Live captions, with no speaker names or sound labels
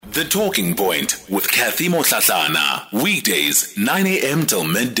The Talking Point with Kathy Nhlanhla. Weekdays, 9 a.m. till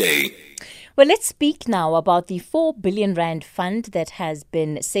midday. Well, let's speak now about the 4 billion rand fund that has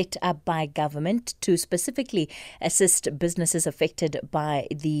been set up by government to specifically assist businesses affected by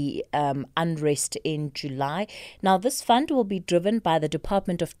the unrest in July. Now, this fund will be driven by the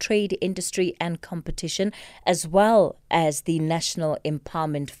Department of Trade, Industry and Competition, as well as the National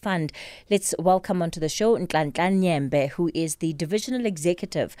Empowerment Fund. Let's welcome onto the show Nhlanhla Nyembe, who is the Divisional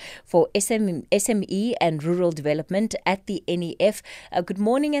Executive for SME and Rural Development at the NEF. Good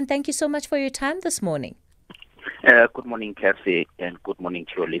morning, and thank you so much for your time this morning. Good morning, Kathy, and good morning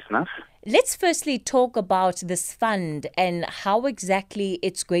to your listeners. Let's firstly talk about this fund and how exactly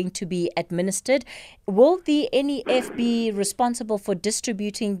it's going to be administered. Will the NEF be responsible for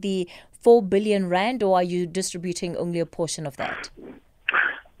distributing the 4 billion rand, or are you distributing only a portion of that?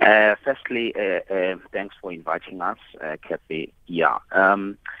 Firstly, thanks for inviting us, Kathy.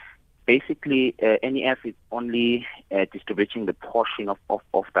 Basically, NEF is only distributing the portion of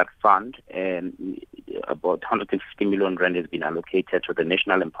that fund. About 150 million rand has been allocated to the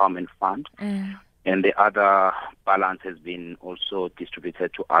National Empowerment Fund. And the other balance has been also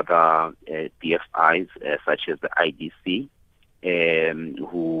distributed to other DFIs, such as the IDC,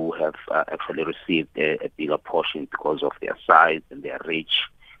 who have actually received a bigger portion because of their size and their reach,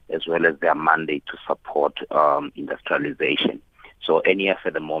 as well as their mandate to support industrialization. So NEF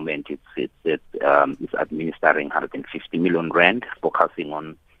at the moment it's administering 150 million rand, focusing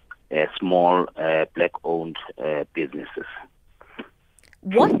on small black-owned businesses.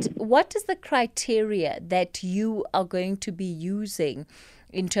 What is the criteria that you are going to be using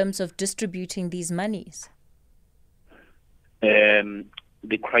in terms of distributing these monies?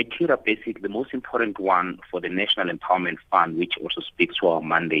 The criteria, basically, the most important one for the National Empowerment Fund, which also speaks to our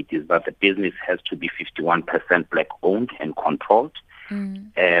mandate, is that the business has to be 51% black-owned and controlled.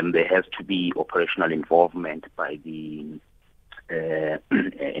 There has to be operational involvement by the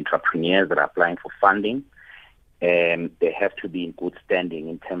entrepreneurs that are applying for funding. They have to be in good standing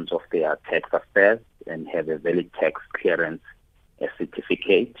in terms of their tax affairs and have a valid tax clearance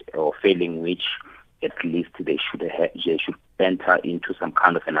certificate, or failing which, at least they should enter into some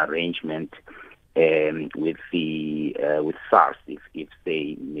kind of an arrangement with SARS if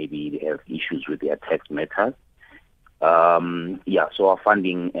they maybe have issues with their tax matters. So our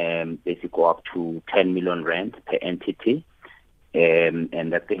funding basically go up to 10 million rand per entity.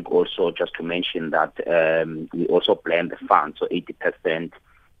 And I think also just to mention that we also plan the fund, so 80%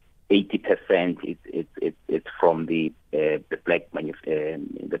 it's from the Black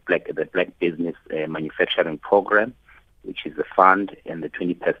Business Manufacturing Program, which is the fund, and the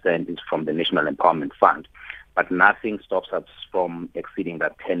 20% is from the National Empowerment Fund. But nothing stops us from exceeding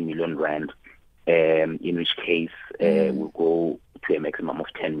that 10 million rand, in which case we'll go to a maximum of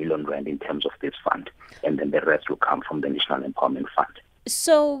 10 million rand in terms of this fund, and then the rest will come from the National Empowerment Fund.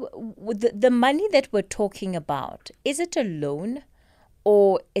 So the money that we're talking about, is it a loan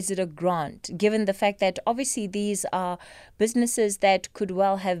or is it a grant, given the fact that obviously these are businesses that could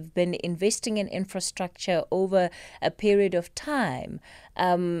well have been investing in infrastructure over a period of time,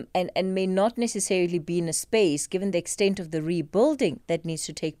 and may not necessarily be in a space, given the extent of the rebuilding that needs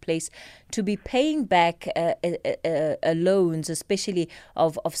to take place, to be paying back loans, especially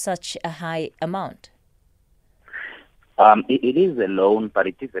of such a high amount? It is a loan, but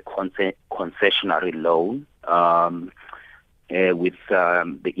it is a concessionary loan. With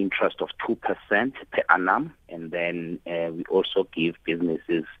the interest of 2% per annum, and then we also give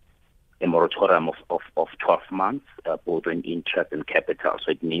businesses a moratorium of 12 months, both in interest and capital.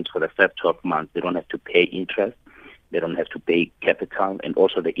 So it means for the first 12 months, they don't have to pay interest, they don't have to pay capital, and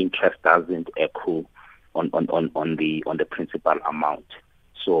also the interest doesn't accrue on the principal amount.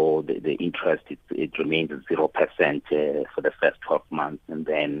 So the interest it remains at 0% for the first 12 months, and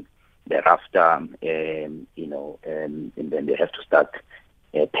then thereafter, and then they have to start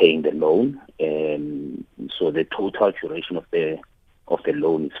paying the loan. So the total duration of the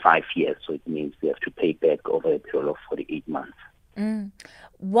loan is 5 years. So it means they have to pay back over a period of 48 months.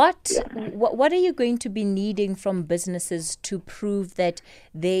 What are you going to be needing from businesses to prove that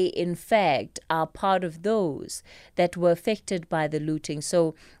they, in fact, are part of those that were affected by the looting?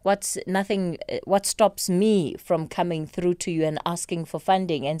 So what stops me from coming through to you and asking for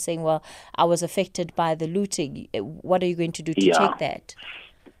funding and saying, well, I was affected by the looting? What are you going to do to check that?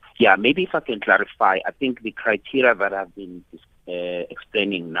 Yeah, maybe if I can clarify, I think the criteria that I've been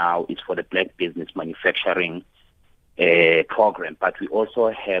explaining now is for the Black Business Manufacturing program, but we also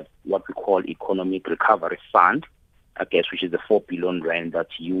have what we call Economic Recovery Fund, I guess, which is the 4 billion rand that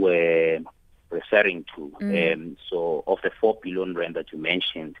you were referring to. So of the 4 billion rand that you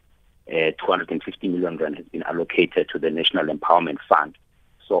mentioned, 250 million rand has been allocated to the National Empowerment Fund.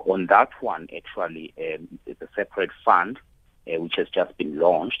 So on that one, actually, it's a separate fund which has just been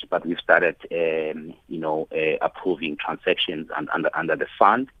launched, but we've started, approving transactions under the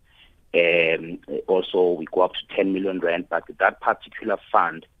fund. Also, we go up to 10 million rand, but that particular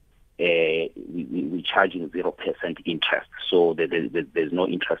fund, we're charging 0% interest. So there's no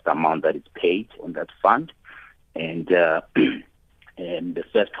interest amount that is paid on that fund. And the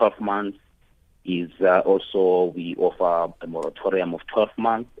first 12 months is also we offer a moratorium of 12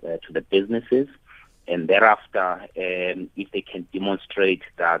 months to the businesses. And thereafter, if they can demonstrate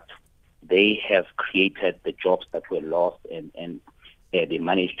that they have created the jobs that were lost and they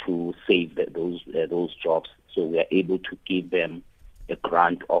managed to save those jobs, so we are able to give them a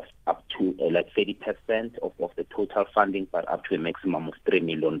grant of up to 30% of the total funding, but up to a maximum of 3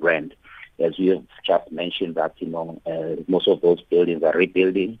 million rand. As we have just mentioned that, most of those buildings are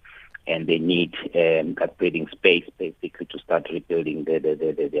rebuilding and they need upgrading space basically to start rebuilding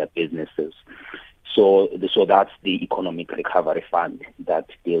their businesses. So that's the Economic Recovery Fund that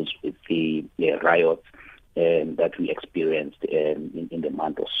deals with the riots that we experienced in the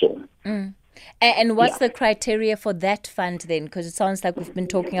month or so. And what's the criteria for that fund then? Because it sounds like we've been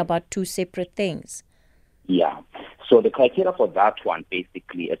talking about two separate things. Yeah. So the criteria for that one,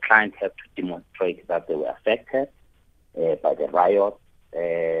 basically, a client has to demonstrate that they were affected by the riot,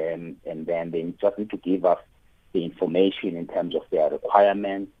 and then they just need to give us the information in terms of their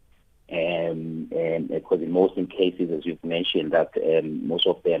requirements. And because in most cases, as you've mentioned, that most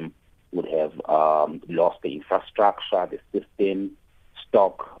of them would have lost the infrastructure, the system,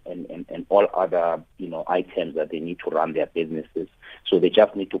 stock, and all other items that they need to run their businesses. So they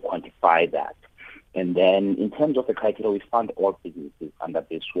just need to quantify that. And then in terms of the criteria, we fund all businesses under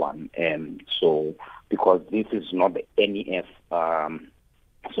this one. So because this is not the NEF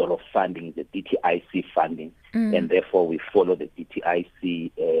sort of funding, the DTIC funding, and therefore we follow the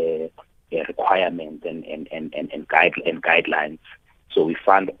DTIC requirements and guidelines. So we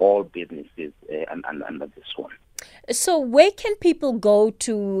fund all businesses under this one. So where can people go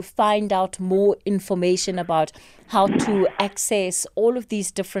to find out more information about how to access all of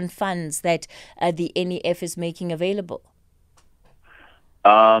these different funds that the NEF is making available?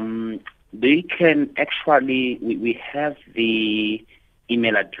 They can actually, we have the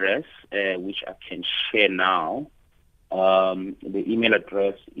email address, which I can share now. The email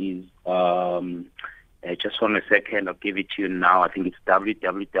address is, just 1 second, I'll give it to you now. I think it's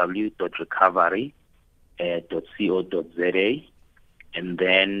www.recovery.co.za, and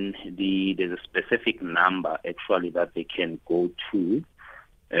then there's a specific number actually that they can go to,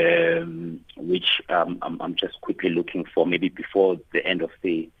 which I'm just quickly looking for. Maybe before the end of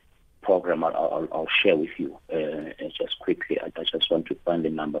the program, I'll share with you just quickly. I just want to find the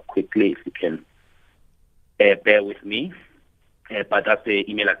number quickly, if you can bear with me. But that's the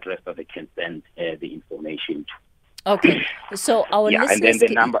email address that they can send the information to. Okay, so our listeners... and then the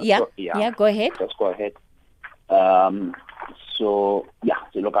number... go ahead. Just go ahead. So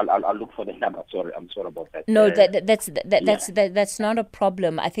look, I'll look for the number. Sorry, I'm sorry about that. No, that's not a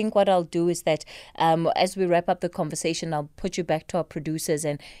problem. I think what I'll do is that as we wrap up the conversation, I'll put you back to our producers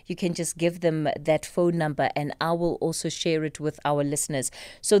and you can just give them that phone number and I will also share it with our listeners.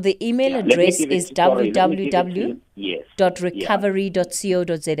 So the email address is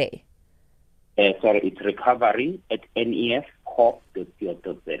www.recovery.co.za. Sorry, it's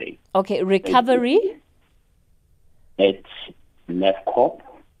recovery@nefcorp.co.za. Okay, recovery at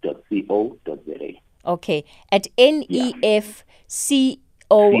nefcorp.co.za. Okay, at NEFCORP.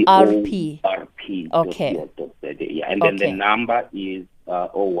 Okay. And then the number is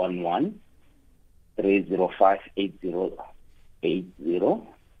 011 305 8080.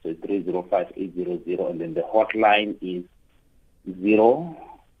 So 305 800, and then the hotline is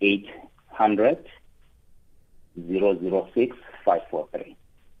 0800 006 543.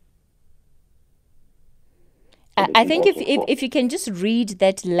 I think if you can just read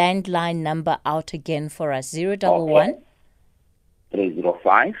that landline number out again for us, 011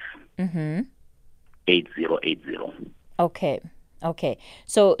 305 8080. Okay.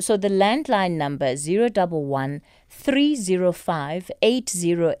 So the landline number 011 305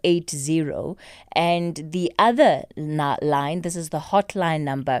 8080, and the other line, this is the hotline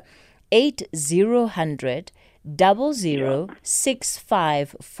number, 8000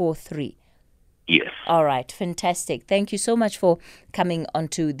 006543. Yes. All right, fantastic. Thank you so much for coming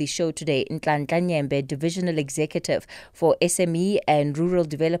onto the show today. Nhlanhla Nyembe, Divisional Executive for SME and Rural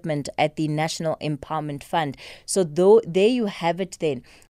Development at the National Empowerment Fund. So there you have it then.